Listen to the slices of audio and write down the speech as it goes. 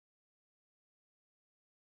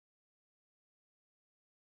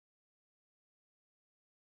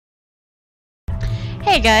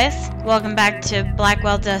Hey guys, welcome back to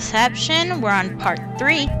Blackwell Deception. We're on part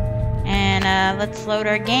 3, and let's load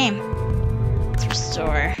our game. Let's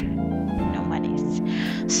restore. No monies.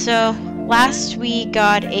 So, last we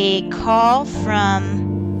got a call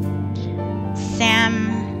from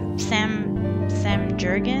Sam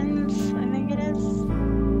Derkins, I think it is.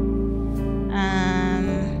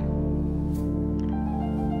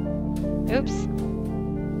 Oops.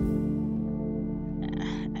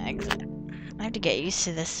 Exit. I have to get used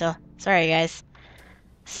to this still. Sorry, guys.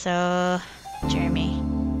 So, Jeremy.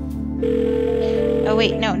 Oh,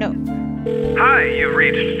 wait, no. Hi, you've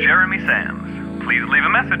reached Jeremy Sams. Please leave a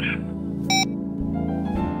message.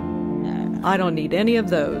 I don't need any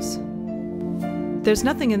of those. There's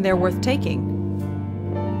nothing in there worth taking.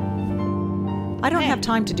 I don't have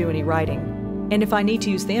time to do any writing. And if I need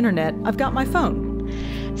to use the internet, I've got my phone.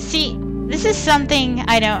 See, this is something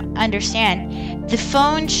I don't understand. The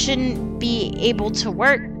phone shouldn't be able to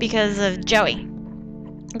work because of Joey.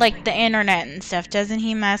 Like the internet and stuff. Doesn't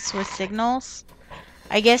he mess with signals?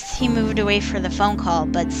 I guess he moved away for the phone call,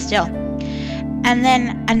 but still. And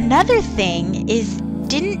then another thing is,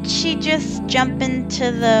 didn't she just jump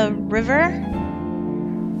into the river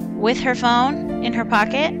with her phone in her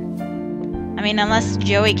pocket? I mean, unless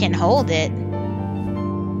Joey can hold it.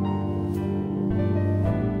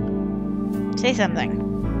 Say something.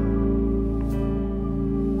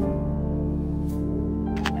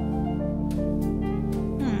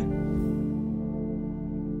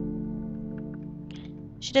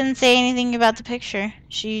 She didn't say anything about the picture.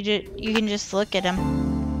 You can just look at him.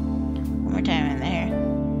 One more time in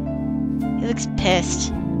there. He looks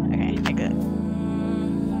pissed. Okay, exit.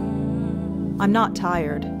 I'm not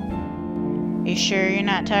tired. Are you sure you're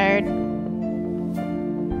not tired?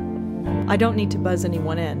 I don't need to buzz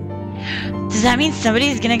anyone in. Does that mean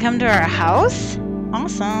somebody's gonna come to our house?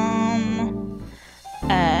 Awesome.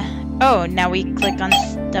 Oh, now we click on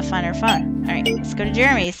stuff on our phone. Alright, let's go to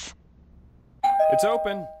Jeremy's. It's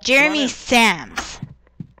open. Jeremy Sams.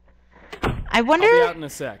 I wonder... I'll be out in a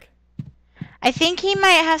sec. I think he might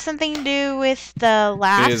have something to do with the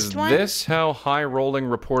last one. Is this how high-rolling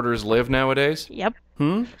reporters live nowadays? Yep.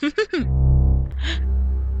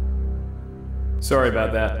 Sorry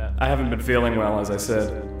about that. I haven't been feeling well, as I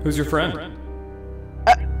said. Who's your friend?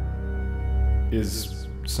 Is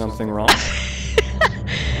something wrong?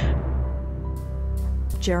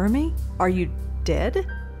 Jeremy? Are you dead?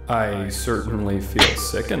 I certainly feel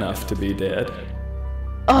sick enough to be dead.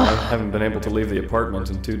 I haven't been able to leave the apartment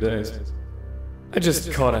in 2 days. I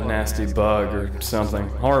just caught a nasty bug or something.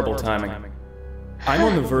 Horrible timing. I'm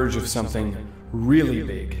on the verge of something really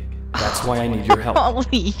big. That's why I need your help.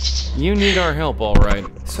 Holy shit. You need our help, all right.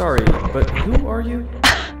 Sorry, but who are you?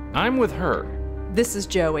 I'm with her. This is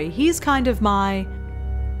Joey. He's kind of my...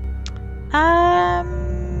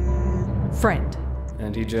 friend.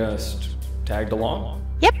 And he just tagged along?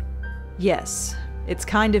 Yep. Yes. It's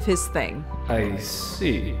kind of his thing. I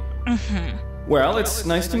see. Well, it's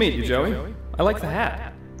nice to meet you, Joey. I like the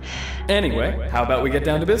hat. Anyway, how about we get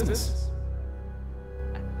down to business?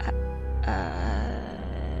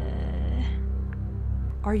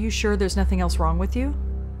 Are you sure there's nothing else wrong with you?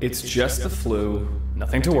 It's just the flu.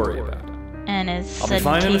 Nothing to worry about. And it's I'll be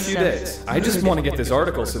fine in a few days. I just want to get this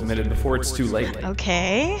article submitted before it's too late.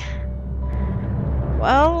 Okay.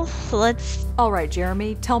 Well, let's... All right,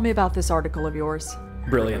 Jeremy, tell me about this article of yours.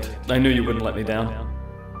 Brilliant. I knew you wouldn't let me down.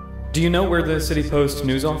 Do you know where the City Post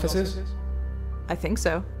news office is? I think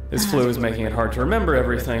so. This flu is making it hard to remember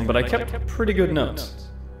everything, but I kept pretty good notes.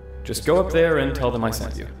 Just go up there and tell them I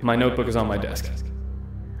sent you. My notebook is on my desk.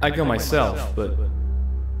 I'd go myself, but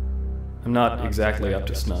I'm not exactly up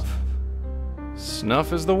to snuff.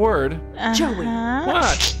 Snuff is the word. Joey.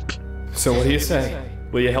 What? So what do you say?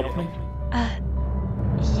 Will you help me?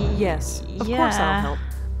 Yes, of course I'll help.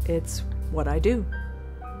 It's what I do.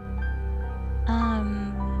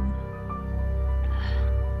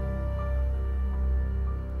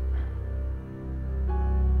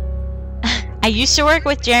 I used to work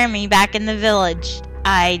with Jeremy back in the village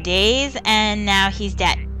days, and now he's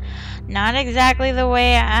dead. Not exactly the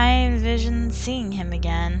way I envisioned seeing him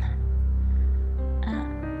again.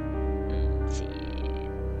 Let's see.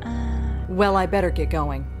 Well, I better get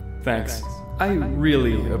going. Thanks. I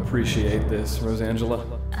really appreciate this, Rosangela.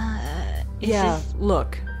 Yeah,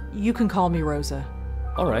 look, you can call me Rosa.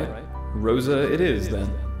 All right. Rosa it is, then.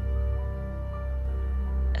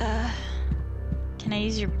 Can I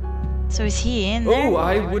use your... So is he in there? Oh,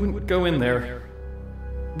 I wouldn't go in there.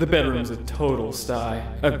 The bedroom's a total sty.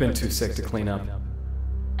 I've been too sick to clean up.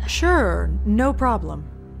 Sure, no problem.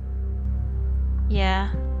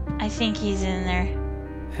 Yeah, I think he's in there.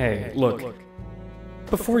 Hey, look.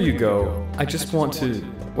 Before you go, I just want to,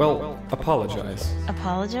 well, apologize.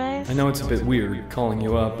 Apologize? I know it's a bit weird calling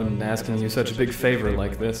you up and asking you such a big favor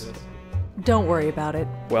like this. Don't worry about it.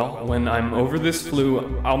 Well, when I'm over this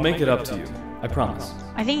flu, I'll make it up to you. I promise.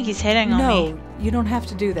 I think he's hitting on me. No, you don't have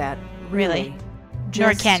to do that. Really?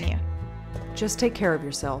 Nor can you. Just take care of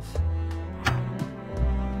yourself.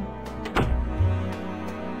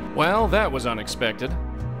 Well, that was unexpected.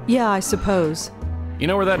 Yeah, I suppose. You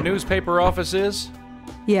know where that newspaper office is?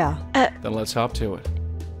 Yeah. Then let's hop to it.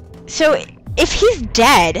 So, if he's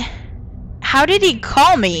dead, how did he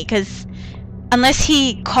call me? Because unless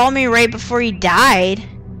he called me right before he died,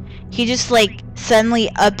 he just, like, suddenly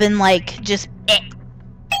up and, like, just...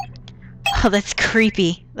 Oh, that's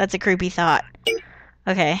creepy. That's a creepy thought.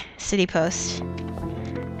 Okay, city post.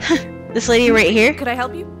 This lady right here, Could I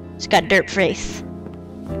help you? she's got dirt face.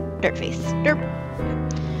 Dirt face. Derp.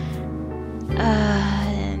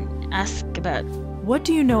 Ask about... What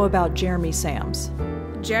do you know about Jeremy Sams?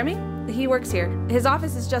 Jeremy? He works here. His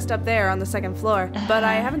office is just up there on the second floor, but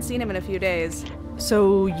I haven't seen him in a few days.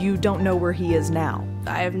 So you don't know where he is now?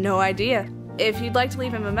 I have no idea. If you'd like to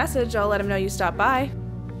leave him a message, I'll let him know you stopped by.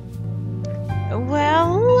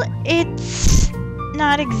 Well, it's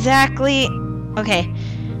not exactly... Okay,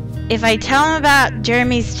 if I tell him about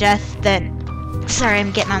Jeremy's death, then... Sorry,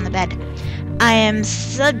 I'm getting on the bed. I am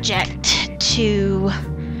subject to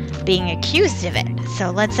being accused of it,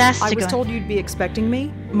 so let's ask I to was go... told you'd be expecting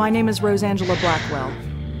me. My name is Rosangela Blackwell.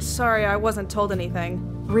 Sorry, I wasn't told anything.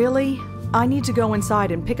 Really? I need to go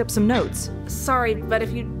inside and pick up some notes. Sorry, but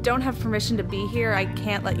if you don't have permission to be here, I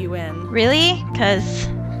can't let you in. Really? Because...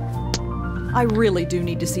 I really do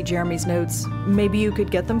need to see Jeremy's notes. Maybe you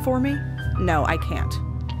could get them for me? No, I can't.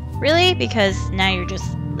 Really? Because now you're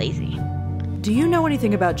just lazy. Do you know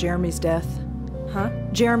anything about Jeremy's death? Huh?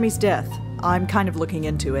 Jeremy's death. I'm kind of looking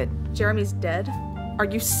into it. Jeremy's dead? Are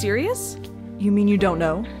you serious? You mean you don't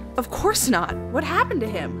know? Of course not. What happened to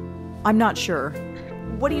him? I'm not sure.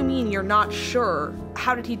 What do you mean you're not sure?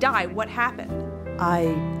 How did he die? What happened?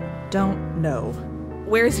 I don't know.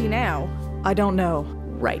 Where is he now? I don't know.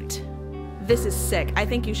 Right. This is sick. I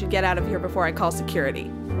think you should get out of here before I call security.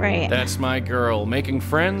 Right. That's my girl, making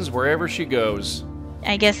friends wherever she goes.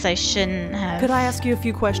 I guess I shouldn't have... Could I ask you a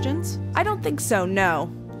few questions? I don't think so,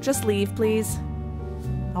 no. Just leave, please.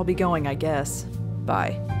 I'll be going, I guess.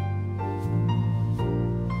 Bye.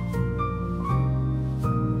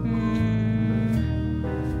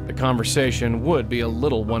 The conversation would be a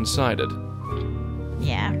little one-sided.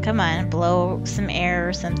 Yeah, come on, blow some air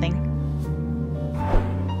or something.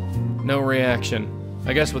 No reaction.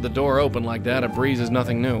 I guess with the door open like that, a breeze is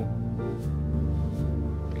nothing new.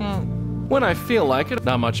 Oh, When I feel like it,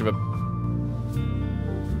 not much of a...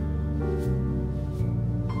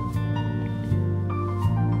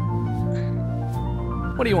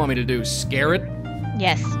 What do you want me to do, scare it?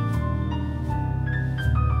 yes.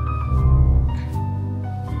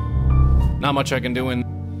 Not much I can do in...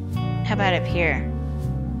 How about up here?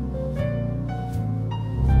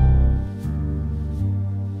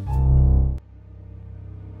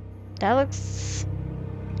 That looks...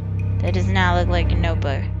 That does not look like a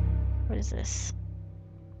notebook. What is this?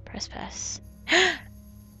 Press pass.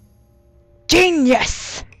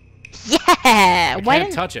 Genius! Yeah! I Why can't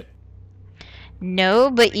didn't... touch it. No,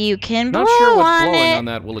 but you can blow Not sure what on blowing it. on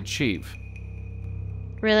that will achieve.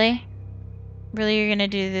 Really? Really, you're gonna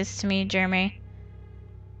do this to me, Jeremy?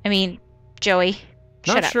 I mean, Joey.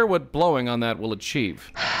 Shut Not up. sure what blowing on that will achieve.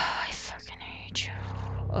 I fucking hate you.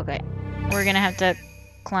 Okay. We're gonna have to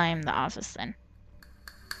climb the office then.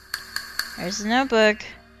 There's the notebook.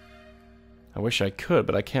 I wish I could,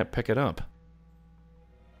 but I can't pick it up.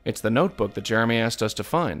 It's the notebook that Jeremy asked us to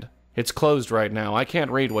find. It's closed right now. I can't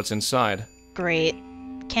read what's inside. Great.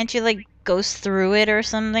 Can't you, like, ghost through it or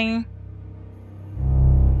something?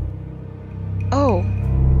 Oh.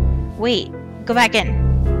 Wait. Go back in.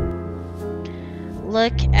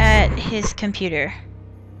 Look at his computer.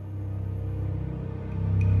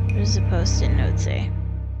 What does the post-it note say?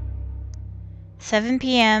 7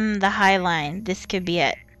 p.m. the High Line. This could be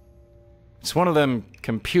it. It's one of them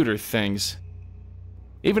computer things.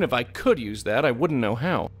 Even if I could use that, I wouldn't know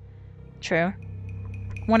how. True.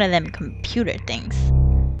 One of them computer things.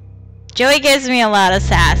 Joey gives me a lot of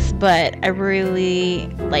sass, but I really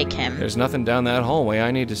like him. There's nothing down that hallway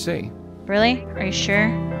I need to see. Really? Are you sure?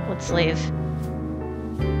 Let's leave.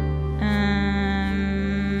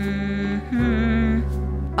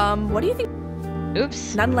 What do you think?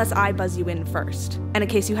 Oops. Not unless I buzz you in first. And in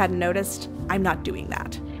case you hadn't noticed, I'm not doing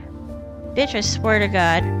that. Bitch, I swear to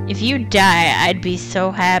God, if you die, I'd be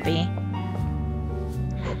so happy.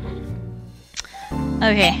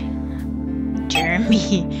 Okay.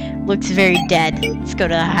 Jeremy looks very dead. Let's go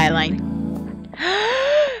to the Highline.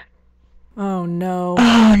 Oh no.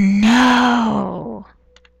 Oh no!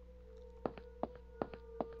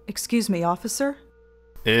 Excuse me, officer?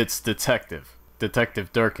 It's Detective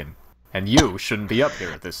Derkin. And you shouldn't be up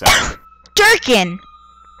here at this hour. Derkin!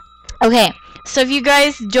 Okay, so if you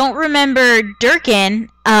guys don't remember Derkin,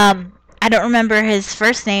 I don't remember his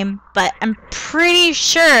first name, but I'm pretty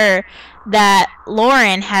sure that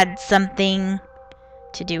Lauren had something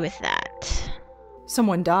to do with that.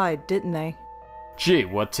 Someone died, didn't they? Gee,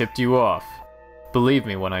 what tipped you off? Believe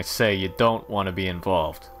me when I say you don't want to be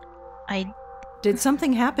involved. Did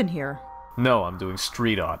something happen here? No, I'm doing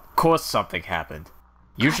street art. Of course something happened.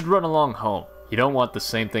 You should run along home. You don't want the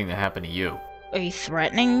same thing to happen to you. Are you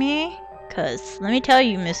threatening me? 'Cause let me tell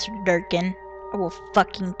you, Mr. Derkin, I will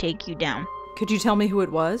fucking take you down. Could you tell me who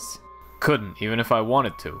it was? Couldn't, even if I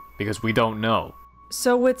wanted to, because we don't know.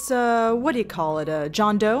 So it's, what do you call it,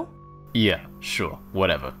 John Doe? Yeah, sure,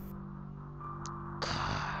 whatever.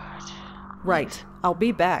 Right. I'll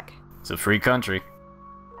be back. It's a free country.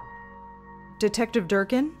 Detective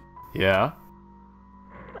Derkin? Yeah?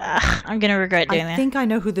 I'm gonna regret doing I that. think I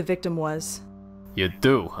know who the victim was. You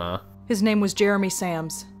do, huh? His name was Jeremy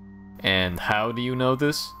Sams. And how do you know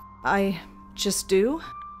this? I just do?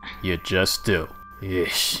 You just do.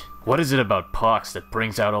 Ish. What is it about Pox that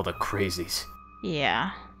brings out all the crazies?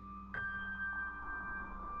 Yeah.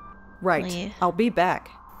 Right. Leave. I'll be back.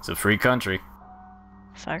 It's a free country.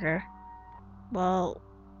 Fucker. Well,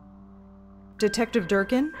 Detective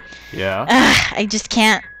Derkin? Yeah? I just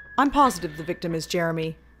can't. I'm positive the victim is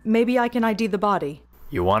Jeremy. Maybe I can ID the body.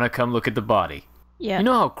 You wanna come look at the body? Yeah. You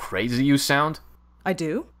know how crazy you sound? I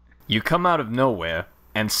do? You come out of nowhere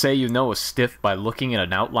and say you know a stiff by looking at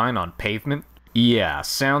an outline on pavement? Yeah,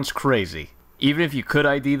 sounds crazy. Even if you could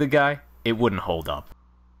ID the guy, it wouldn't hold up.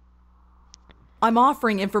 I'm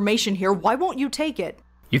offering information here. Why won't you take it?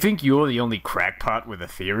 You think you're the only crackpot with a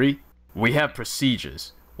theory? We have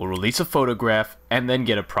procedures. We'll release a photograph and then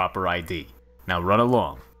get a proper ID. Now run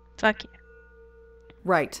along. Fuck you.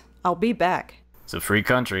 Right. I'll be back. It's a free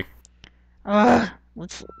country. Ugh.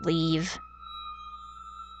 Let's leave.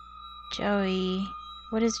 Joey.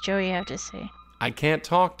 What does Joey have to say? I can't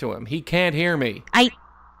talk to him. He can't hear me. I...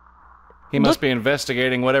 He must be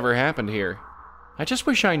investigating whatever happened here. I just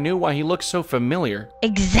wish I knew why he looks so familiar.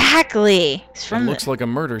 Exactly. It's It from looks like a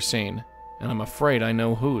murder scene, and I'm afraid I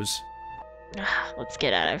know whose. Let's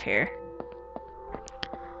get out of here.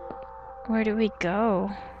 Where do we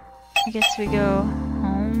go? I guess we go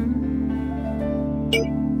home.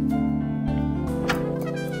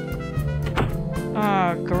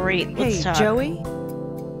 Oh, great. Let's Hey, talk. Joey?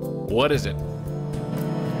 What is it?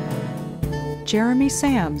 Jeremy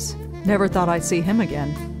Sams. Never thought I'd see him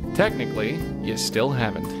again. Technically, you still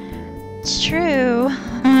haven't. It's true.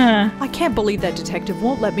 I can't believe that detective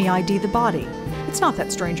won't let me ID the body. It's not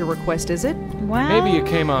that strange a request, is it? Well, Maybe you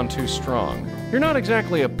came on too strong. You're not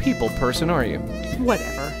exactly a people person, are you?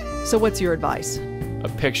 Whatever. So what's your advice? A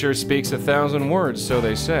picture speaks 1,000 words, so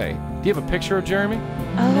they say. Do you have a picture of Jeremy?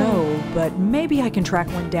 Oh. No, but maybe I can track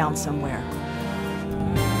one down somewhere.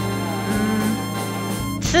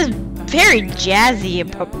 This is very jazzy,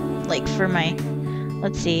 like for my...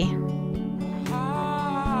 Let's see.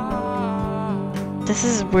 This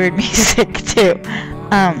is weird music too.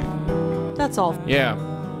 That's all. Yeah.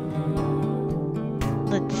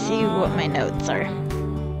 Let's see what my notes are.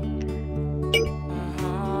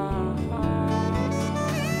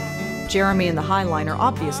 Jeremy and the Highline are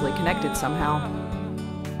obviously connected somehow.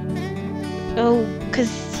 Oh,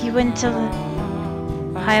 because he went to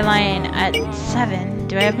the Highline at 7.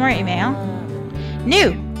 Do I have more email?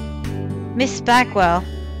 New! Miss Blackwell.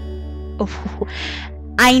 Oh,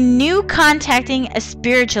 I knew contacting a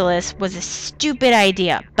spiritualist was a stupid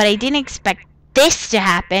idea, but I didn't expect this to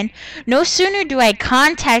happen. No sooner do I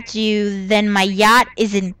contact you than my yacht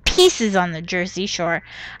is in pieces on the Jersey Shore.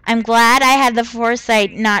 I'm glad I had the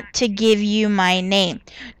foresight not to give you my name.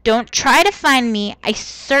 Don't try to find me. I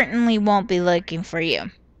certainly won't be looking for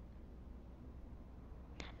you.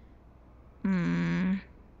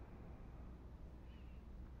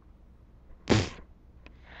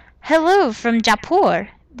 Hello from Jaipur.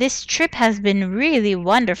 This trip has been really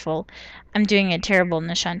wonderful. I'm doing a terrible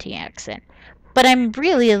Nishanti accent. But I'm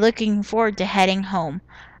really looking forward to heading home.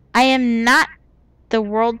 I am not the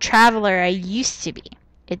world traveler I used to be,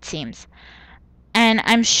 it seems. And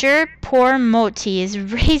I'm sure poor Moti is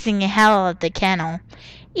raising hell at the kennel.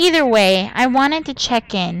 Either way, I wanted to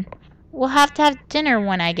check in. We'll have to have dinner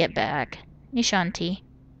when I get back. Nishanti.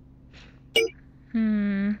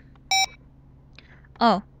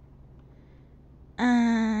 Oh.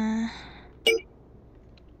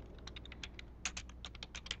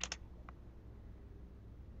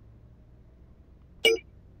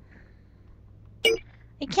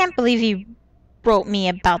 can't believe he wrote me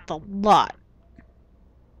about the lot.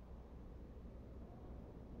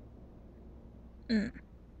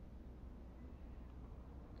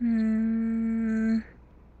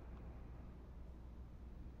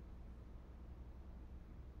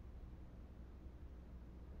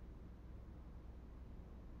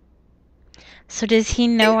 So does he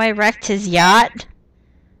know I wrecked his yacht?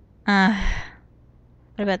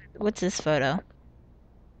 What's this photo?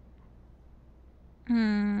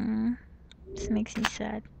 This makes me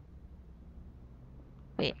sad.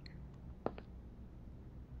 Wait.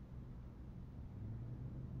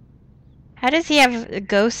 How does he have a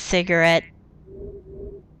ghost cigarette?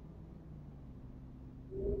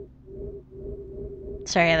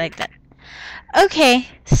 Sorry, I like that. Okay,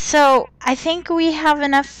 so I think we have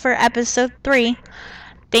enough for episode 3.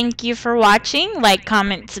 Thank you for watching. Like,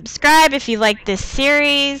 comment, subscribe if you like this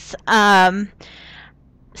series.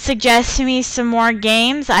 Suggest to me some more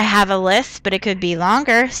games. I have a list, but it could be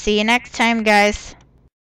longer. See you next time, guys.